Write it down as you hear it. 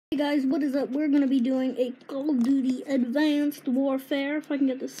guys, what is up? We're gonna be doing a Call of Duty Advanced Warfare. If I can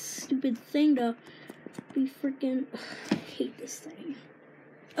get this stupid thing to be freaking... I hate this thing.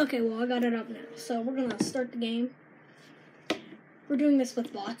 Okay, well, I got it up now. So we're gonna start the game. We're doing this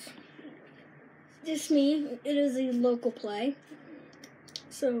with bots. Just me. It is a local play.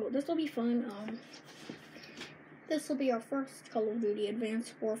 So this will be fun. This will be our first Call of Duty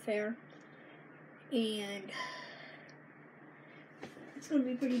Advanced Warfare. And... it's gonna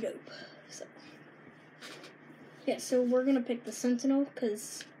be pretty dope. So, yeah, so we're gonna pick the Sentinel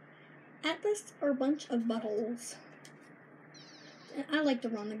because Atlas are a bunch of buttholes. I like to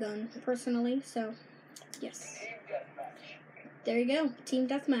run the gun personally, so yes. There you go, team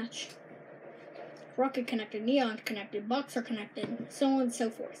deathmatch. Rocket connected, neon connected, boxer connected, so on and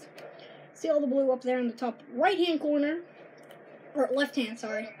so forth. See all the blue up there in the top right-hand corner, or left-hand,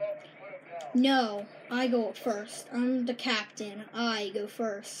 sorry. No, I go first. I'm the captain. I go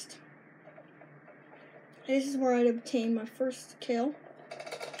first. This is where I'd obtain my first kill.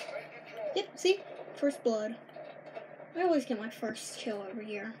 Yep, see? First blood. I always get my first kill over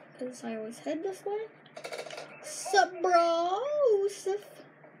here, because I always head this way. Sup, bro?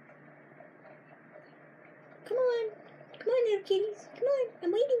 Come on. Come on, little kitties. Come on,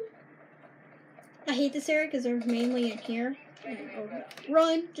 I'm waiting. I hate this area because they're mainly in here.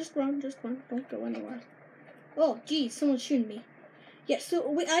 Run, just run, don't go anywhere. Oh, geez, someone's shooting me. Yeah,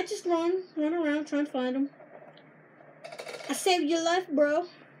 so I just run around trying to find them. I saved your life, bro.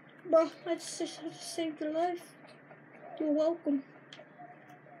 Bro, I just saved your life. You're welcome.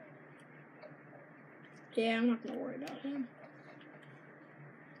 Yeah, I'm not gonna worry about him.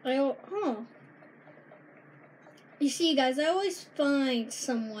 You see, guys, I always find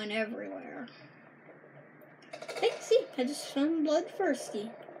someone everywhere. Hey, see, I just found Bloodthirsty.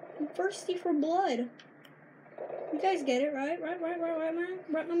 I'm thirsty for blood. You guys get it, right? Right, man?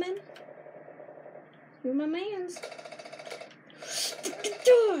 Right, my man? You're my mans.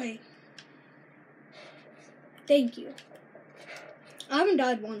 Die! Thank you. I haven't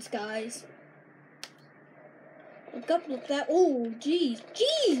died once, guys. Look up, look that. Oh, jeez.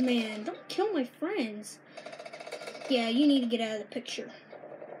 Jeez, man. Don't kill my friends. Yeah, you need to get out of the picture.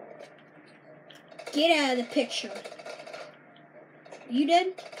 Get out of the picture. You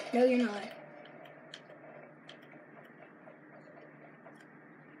dead? No, you're not.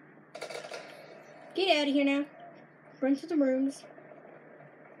 Get out of here now. Run to the rooms.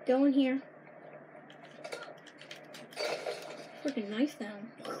 Go in here. Freaking knife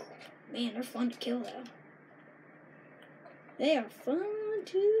them. Man, they're fun to kill, though. They are fun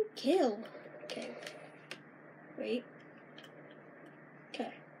to kill. Okay. Wait.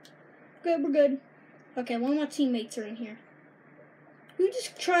 Okay. Good, we're good. Okay, one of my teammates are in here. Who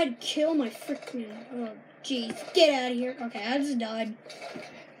just tried to kill my freaking... oh, jeez. Get out of here. Okay, I just died.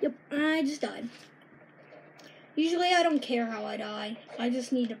 Yep, I just died. Usually I don't care how I die. I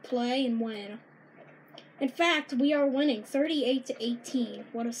just need to play and win. In fact, we are winning 38-18.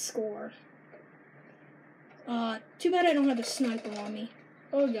 What a score. Too bad I don't have a sniper on me.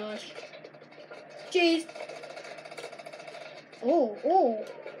 Oh, gosh. Jeez.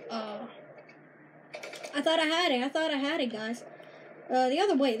 I thought I had it, guys. The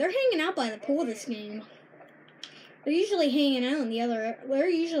other way. They're hanging out by the pool this game. They're usually hanging out in the other... they're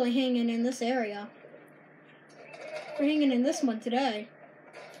usually hanging in this area. They're hanging in this one today.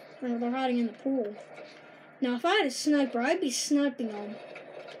 They're hiding in the pool. Now, if I had a sniper, I'd be sniping them.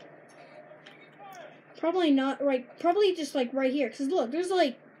 Probably not right... probably just, like, right here. Because, look, there's,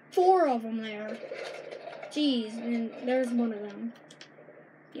 like, 4 of them there. Jeez, and there's one of them.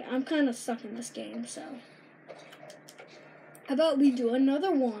 Yeah, I'm kind of stuck in this game, so... how about we do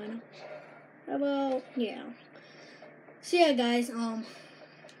another one? How about... yeah. So, yeah, guys,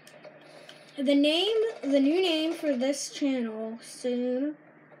 the new name for this channel soon,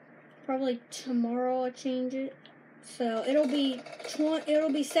 probably tomorrow I'll change it. So, it'll be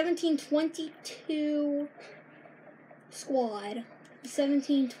 1722 Squad.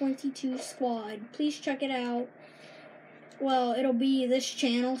 1722 Squad. Please check it out. Well, it'll be this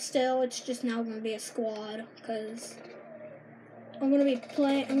channel still. It's just now going to be a squad because I'm going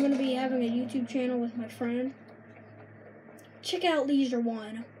to be having a YouTube channel with my friend. Check out Leisure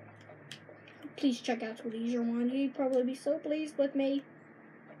One. Please check out Leisure One. He'd probably be so pleased with me.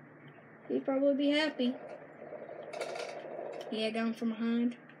 He'd probably be happy. Yeah, got him from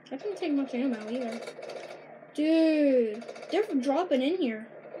behind. I didn't take much ammo either. Dude, they're dropping in here.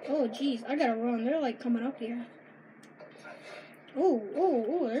 Oh, jeez, I gotta run. They're like coming up here. Oh,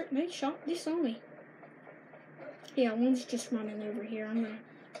 they saw me. Yeah, one's just running over here. I'm gonna...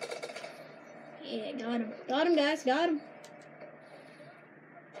 yeah, got him. Got him, guys, got him.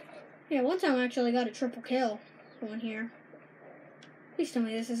 Yeah, one time I actually got a triple kill on here. Please tell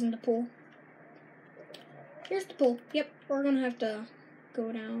me this isn't the pool. Here's the pool. Yep, we're gonna have to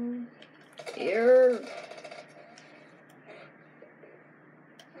go down here.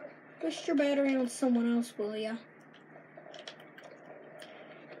 Waste your battery on someone else, will ya?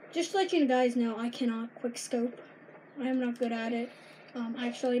 Just to let you guys know, I cannot quick scope. I am not good at it. I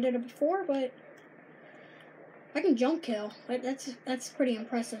actually did it before, but I can jump kill. That's pretty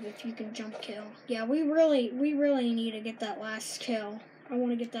impressive if you can jump kill. Yeah, we really need to get that last kill. I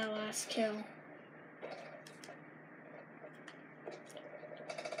want to get that last kill.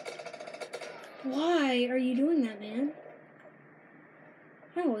 Why are you doing that, man?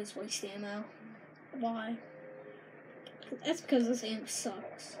 I always waste ammo. Why? That's because this amp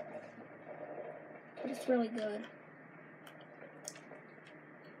sucks. But it's really good.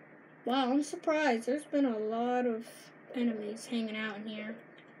 Wow, I'm surprised. There's been a lot of enemies hanging out in here.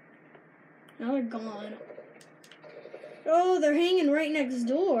 Now they're gone. Oh, they're hanging right next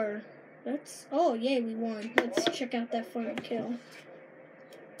door. That's... Oh, yay, we won. Let's check out that final kill.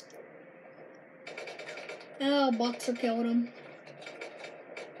 Oh, Boxer killed him.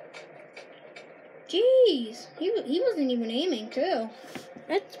 Jeez, he wasn't even aiming, too.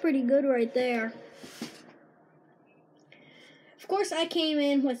 That's pretty good right there. Of course, I came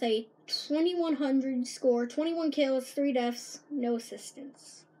in with a 2100 score, 21 kills, 3 deaths, no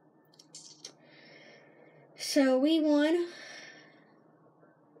assistance. So we won.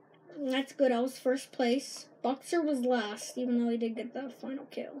 That's good. I was first place. Boxer was last, even though he did get the final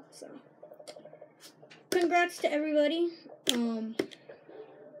kill. So, congrats to everybody.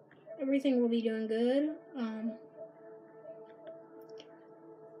 Everything will be doing good.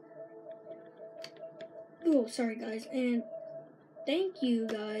 Oh, sorry guys, and thank you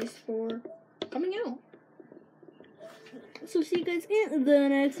guys for coming out. So see you guys in the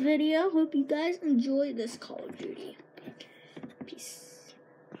next video. Hope you guys enjoy this Call of Duty. Peace.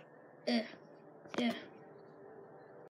 Yeah.